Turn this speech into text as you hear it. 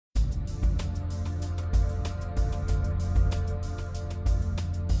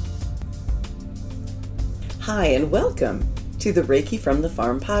Hi, and welcome to the Reiki from the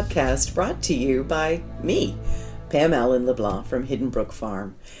Farm podcast, brought to you by me, Pam Allen LeBlanc from Hidden Brook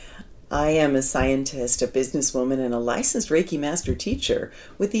Farm. I am a scientist, a businesswoman, and a licensed Reiki master teacher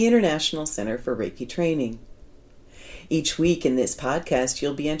with the International Center for Reiki Training. Each week in this podcast,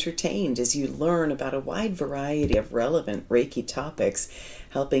 you'll be entertained as you learn about a wide variety of relevant Reiki topics,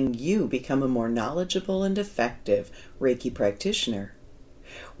 helping you become a more knowledgeable and effective Reiki practitioner.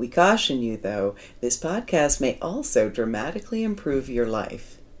 We caution you, though, this podcast may also dramatically improve your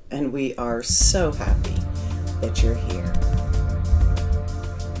life, and we are so happy that you're here.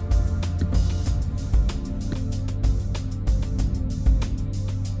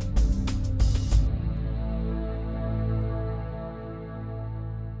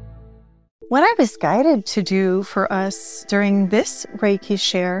 What I was guided to do for us during this Reiki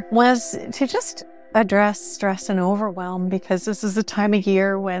share was to just address stress and overwhelm, because this is a time of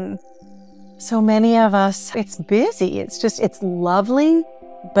year when so many of us, it's busy. It's lovely,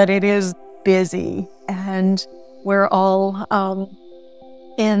 but it is busy. And we're all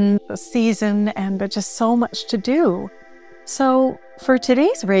in the season, but just so much to do. So for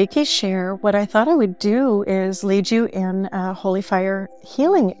today's Reiki share, what I thought I would do is lead you in a Holy Fire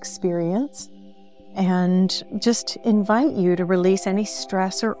healing experience and just invite you to release any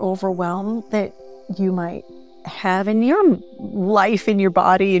stress or overwhelm that you might have in your life, in your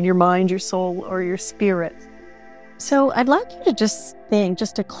body, in your mind, your soul, or your spirit. So I'd like you to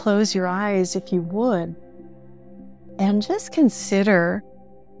just to close your eyes if you would, and just consider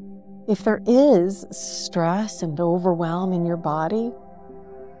if there is stress and overwhelm in your body.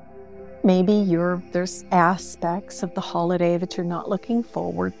 Maybe there's aspects of the holiday that you're not looking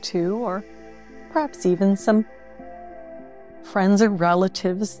forward to, or perhaps even some friends or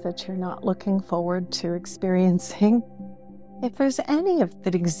relatives that you're not looking forward to experiencing. If there's any of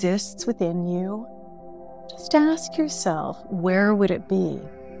that exists within you, just ask yourself, where would it be?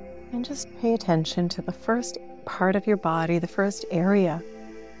 And just pay attention to the first part of your body, the first area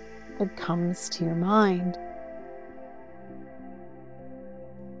that comes to your mind.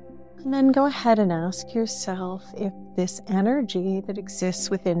 And then go ahead and ask yourself if this energy that exists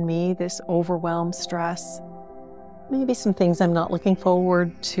within me, this overwhelm, stress, maybe some things I'm not looking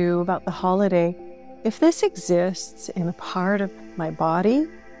forward to about the holiday, if this exists in a part of my body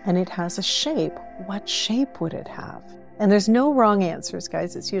and it has a shape, what shape would it have? And there's no wrong answers,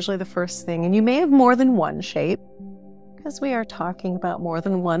 guys. It's usually the first thing. And you may have more than one shape, because we are talking about more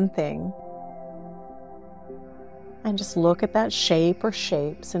than one thing. And just look at that shape or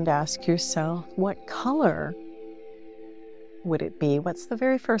shapes and ask yourself, what color would it be? What's the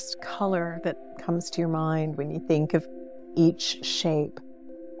very first color that comes to your mind when you think of each shape?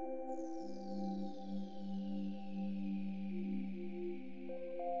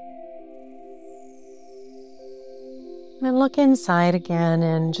 And look inside again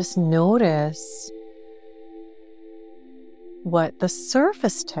and just notice what the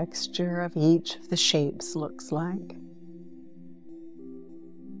surface texture of each of the shapes looks like.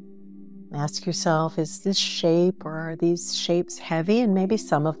 Ask yourself, is this shape or are these shapes heavy? And maybe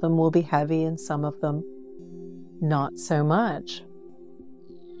some of them will be heavy and some of them not so much.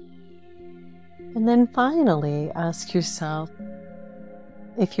 And then finally, ask yourself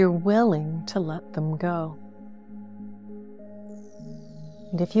if you're willing to let them go.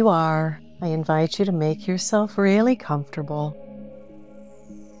 And if you are, I invite you to make yourself really comfortable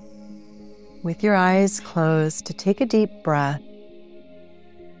with your eyes closed, to take a deep breath,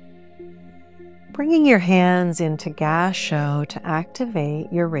 bringing your hands into Gassho to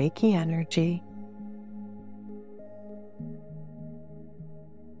activate your Reiki energy.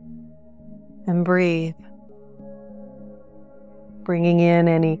 And breathe, bringing in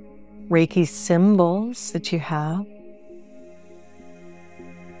any Reiki symbols that you have.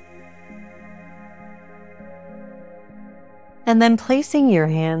 And then placing your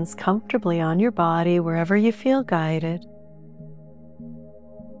hands comfortably on your body wherever you feel guided.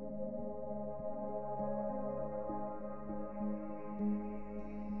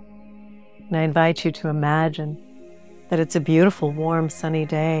 And I invite you to imagine that it's a beautiful, warm, sunny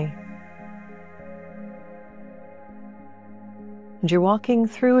day. And you're walking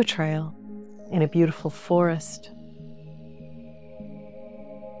through a trail in a beautiful forest.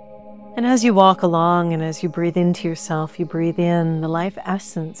 And as you walk along and as you breathe into yourself, you breathe in the life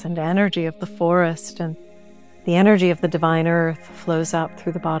essence and energy of the forest, and the energy of the divine earth flows up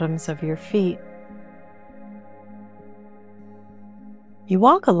through the bottoms of your feet. You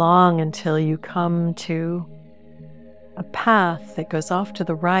walk along until you come to a path that goes off to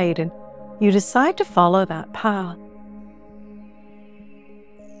the right, and you decide to follow that path.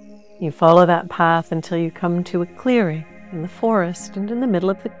 You follow that path until you come to a clearing in the forest, and in the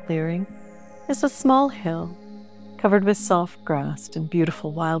middle of the clearing is a small hill covered with soft grass and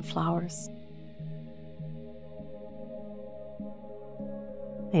beautiful wildflowers.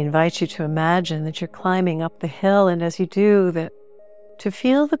 I invite you to imagine that you're climbing up the hill, and as you do that, to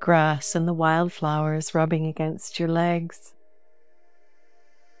feel the grass and the wildflowers rubbing against your legs.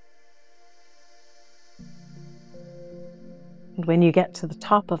 And when you get to the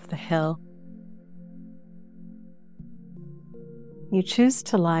top of the hill, you choose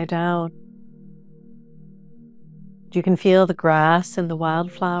to lie down. You can feel the grass and the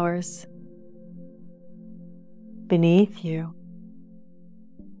wildflowers beneath you.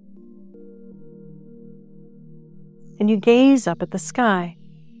 And you gaze up at the sky.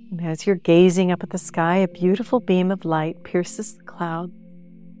 And as you're gazing up at the sky, a beautiful beam of light pierces the cloud.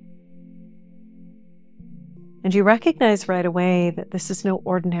 And you recognize right away that this is no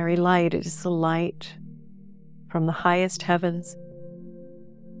ordinary light. It is the light from the highest heavens.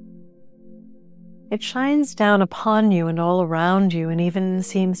 It shines down upon you and all around you, and even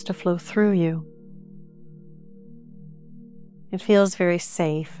seems to flow through you. It feels very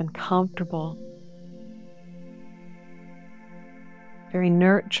safe and comfortable, very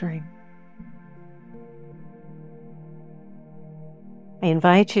nurturing. I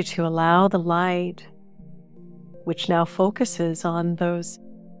invite you to allow the light, which now focuses on those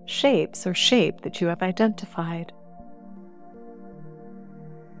shapes or shape that you have identified.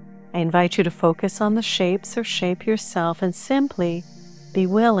 I invite you to focus on the shapes or shape yourself and simply be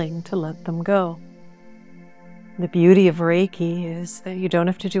willing to let them go. The beauty of Reiki is that you don't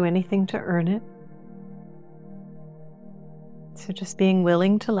have to do anything to earn it. So just being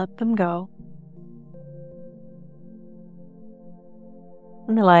willing to let them go.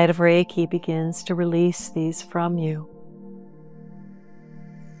 And the light of Reiki begins to release these from you.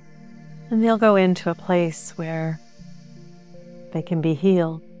 And they'll go into a place where they can be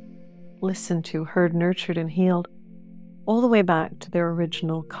healed, listened to, heard, nurtured, and healed, all the way back to their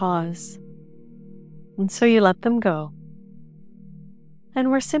original cause. And so you let them go.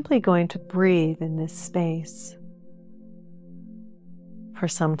 And we're simply going to breathe in this space for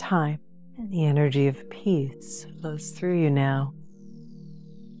some time. And the energy of peace flows through you now.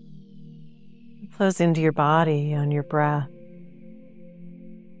 It flows into your body on your breath.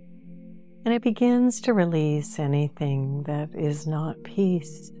 And it begins to release anything that is not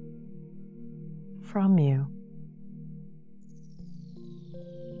peace from you.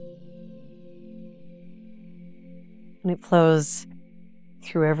 And it flows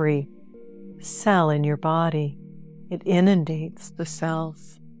through every cell in your body. It inundates the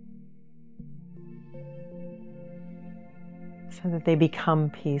cells so that they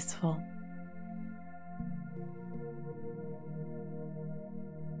become peaceful.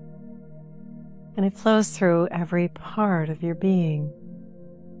 And it flows through every part of your being.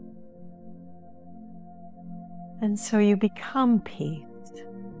 And so you become peace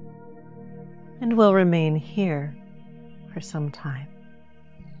and will remain here for some time.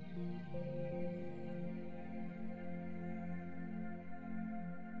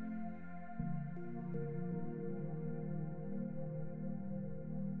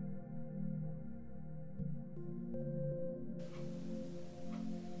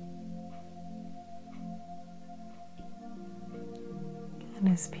 And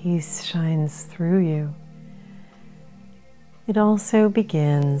as peace shines through you, it also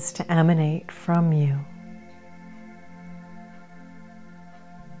begins to emanate from you,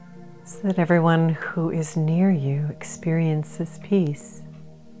 so that everyone who is near you experiences peace.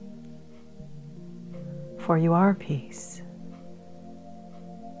 For you are peace.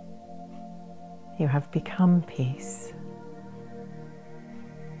 You have become peace.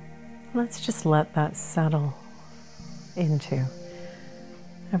 Let's just let that settle into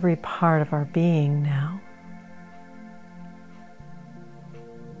every part of our being now.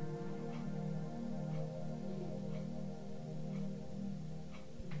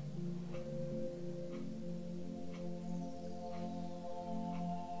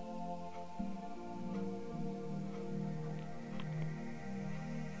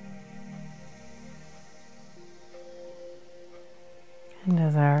 And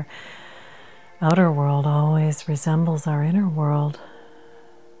as our outer world always resembles our inner world,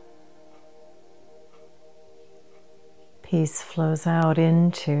 peace flows out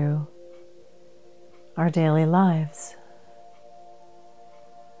into our daily lives.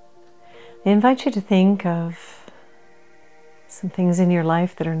 I invite you to think of some things in your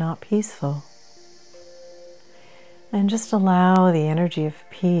life that are not peaceful, and just allow the energy of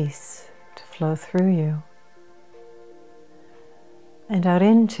peace to flow through you. and out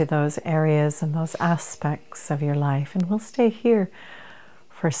into those areas and those aspects of your life. And we'll stay here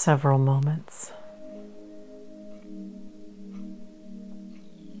for several moments.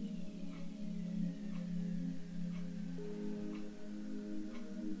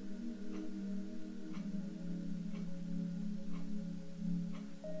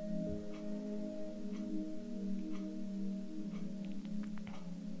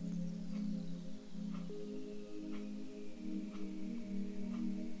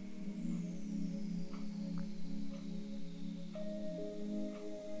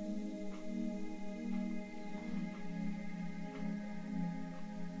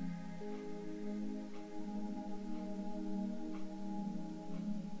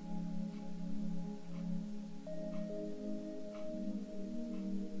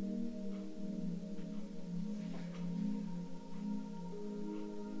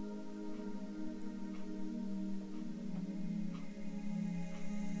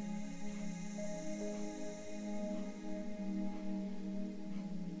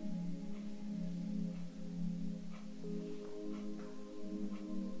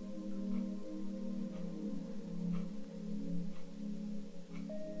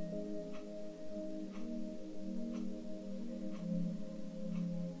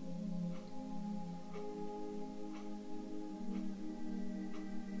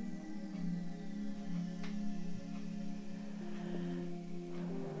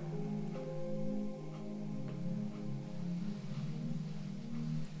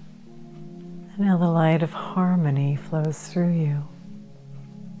 Now the light of harmony flows through you.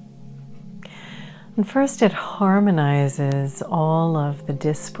 And first it harmonizes all of the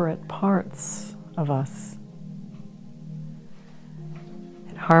disparate parts of us.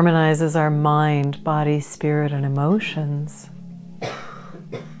 It harmonizes our mind, body, spirit, and emotions. It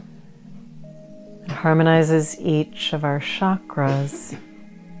harmonizes each of our chakras.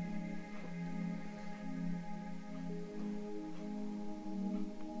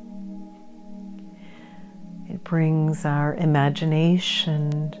 It brings our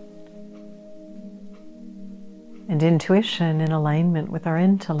imagination and intuition in alignment with our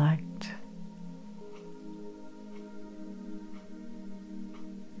intellect.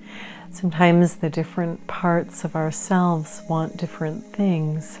 Sometimes the different parts of ourselves want different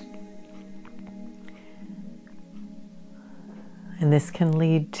things. And this can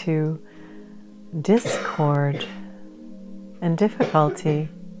lead to discord and difficulty.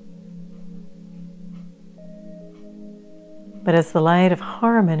 But as the light of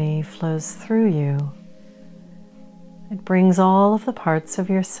harmony flows through you, it brings all of the parts of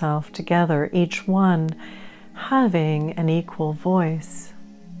yourself together, each one having an equal voice.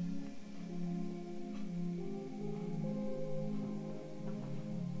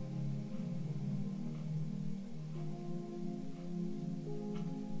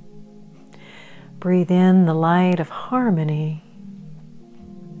 Breathe in the light of harmony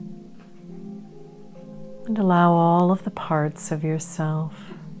and allow all of the parts of yourself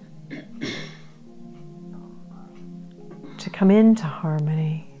to come into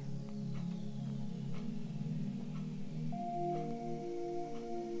harmony.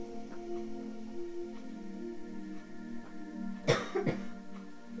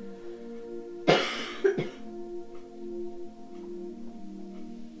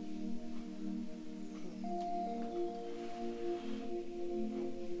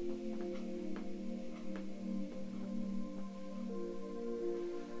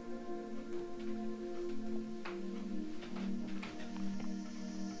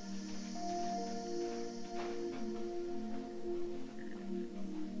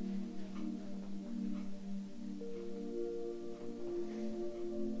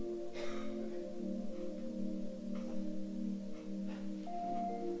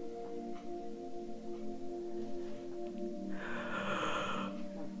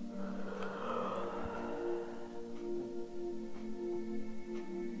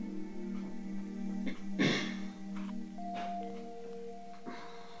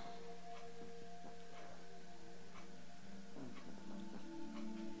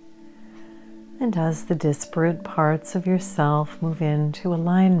 And as the disparate parts of yourself move into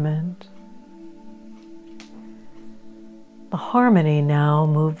alignment, the harmony now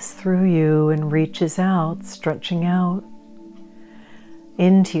moves through you and reaches out, stretching out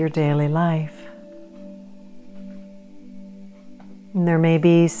into your daily life. And there may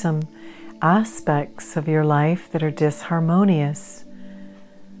be some aspects of your life that are disharmonious.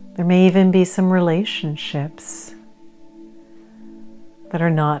 There may even be some relationships that are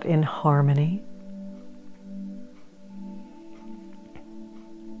not in harmony.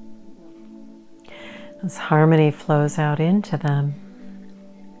 As harmony flows out into them,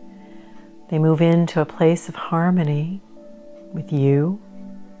 They move into a place of harmony with you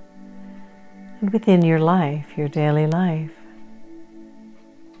and within your life, your daily life.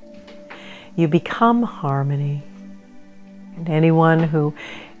 You become harmony, and anyone who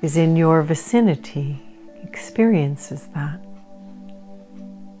is in your vicinity experiences that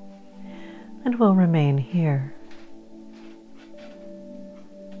and will remain here.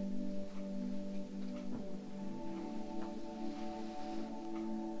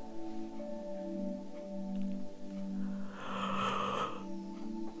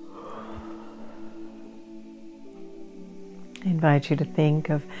 I invite you to think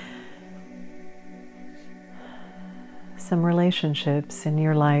of some relationships in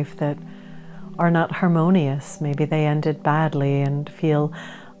your life that are not harmonious. Maybe they ended badly and feel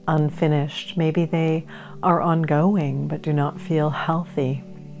unfinished. Maybe they are ongoing but do not feel healthy.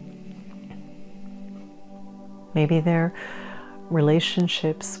 Maybe they're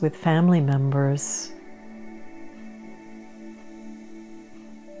relationships with family members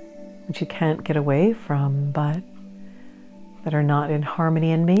which you can't get away from, but that are not in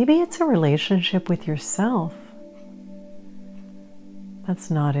harmony. And maybe it's a relationship with yourself that's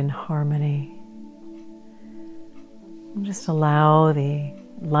not in harmony. And just allow the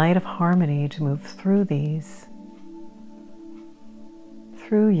light of harmony to move through these,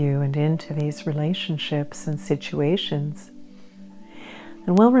 through you and into these relationships and situations.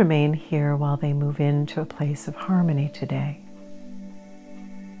 And we'll remain here while they move into a place of harmony today.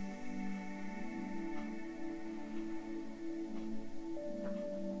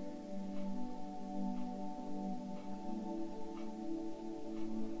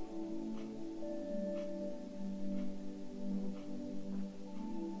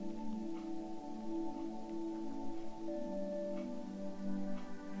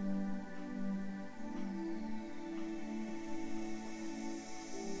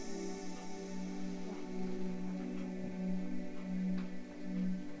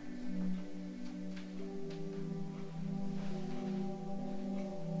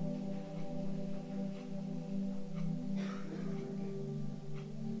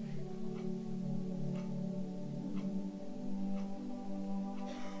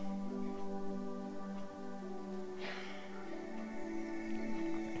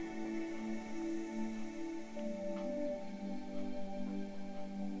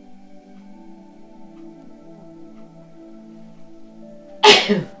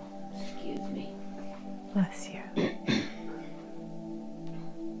 Excuse me. Bless you.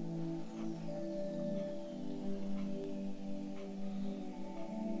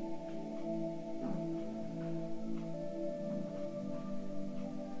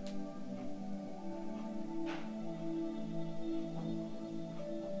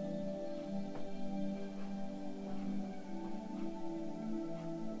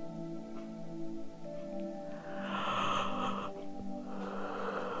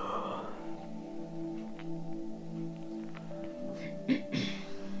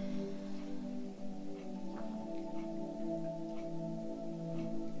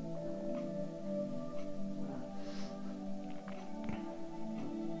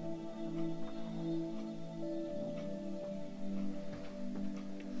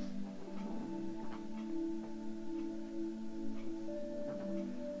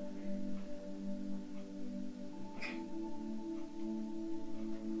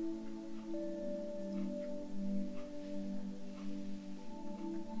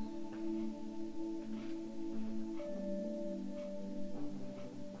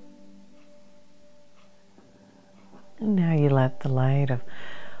 And now you let the light of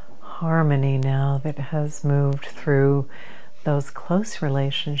harmony, now that has moved through those close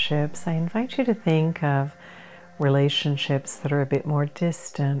relationships, I invite you to think of relationships that are a bit more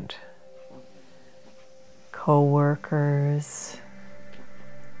distant. Co-workers,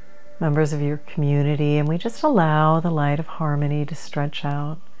 members of your community, and we just allow the light of harmony to stretch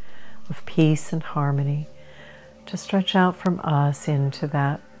out, of peace and harmony, to stretch out from us into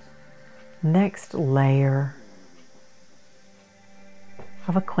that next layer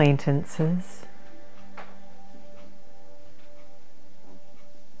of acquaintances.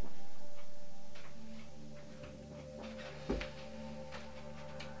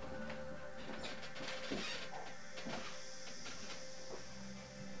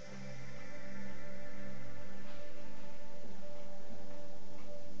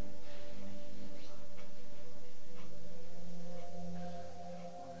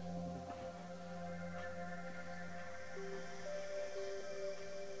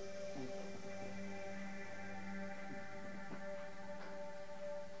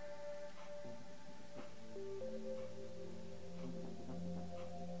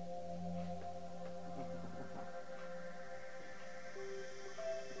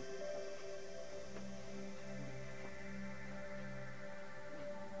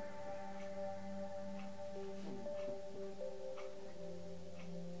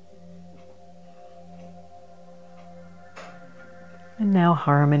 And now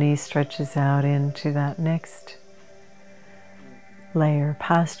harmony stretches out into that next layer,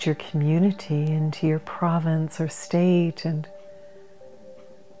 past your community, into your province or state, and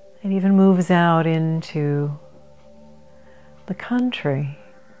it even moves out into the country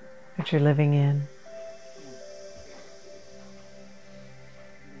that you're living in.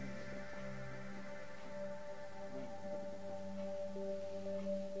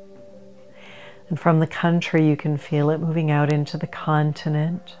 And from the country, you can feel it moving out into the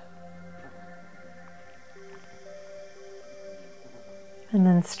continent. And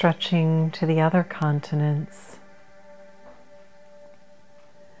then stretching to the other continents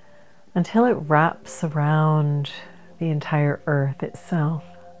until it wraps around the entire earth itself.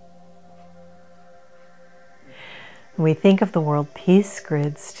 And we think of the world peace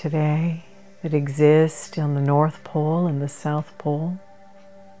grids today that exist on the North Pole and the South Pole.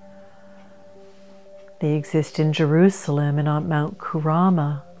 They exist in Jerusalem and on Mount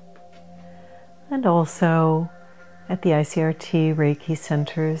Kurama, and also at the ICRT Reiki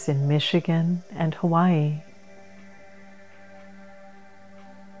centers in Michigan and Hawaii.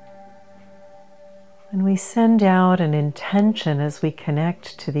 And we send out an intention as we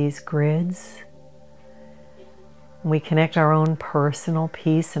connect to these grids. We connect our own personal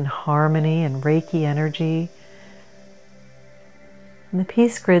peace and harmony and Reiki energy. And the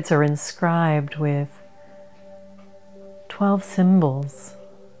peace grids are inscribed with 12 symbols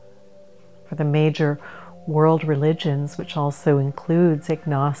for the major world religions, which also includes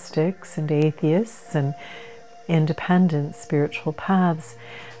agnostics and atheists and independent spiritual paths.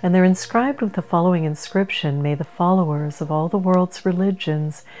 And they're inscribed with the following inscription: may the followers of all the world's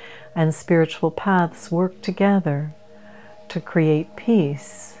religions and spiritual paths work together to create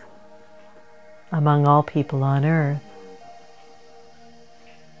peace among all people on earth.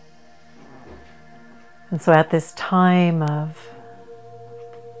 And so at this time of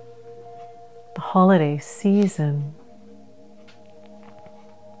the holiday season,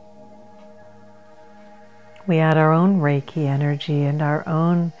 we add our own Reiki energy and our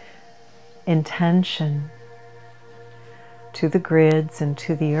own intention to the grids and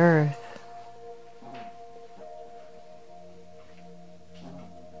to the earth.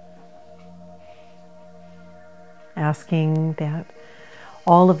 Asking that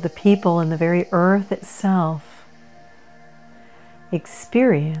all of the people and the very earth itself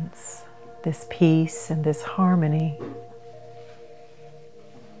experience this peace and this harmony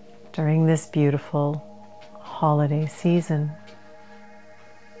during this beautiful holiday season.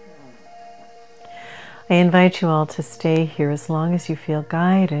 I invite you all to stay here as long as you feel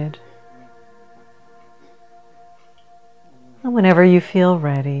guided. And whenever you feel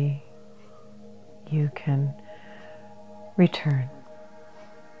ready, you can return.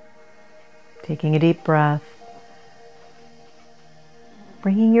 Taking a deep breath,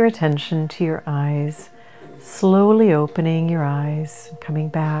 bringing your attention to your eyes, slowly opening your eyes, coming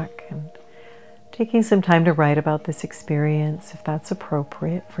back, and taking some time to write about this experience if that's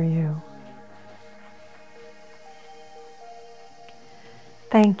appropriate for you.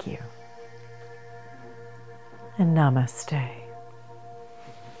 Thank you, and namaste.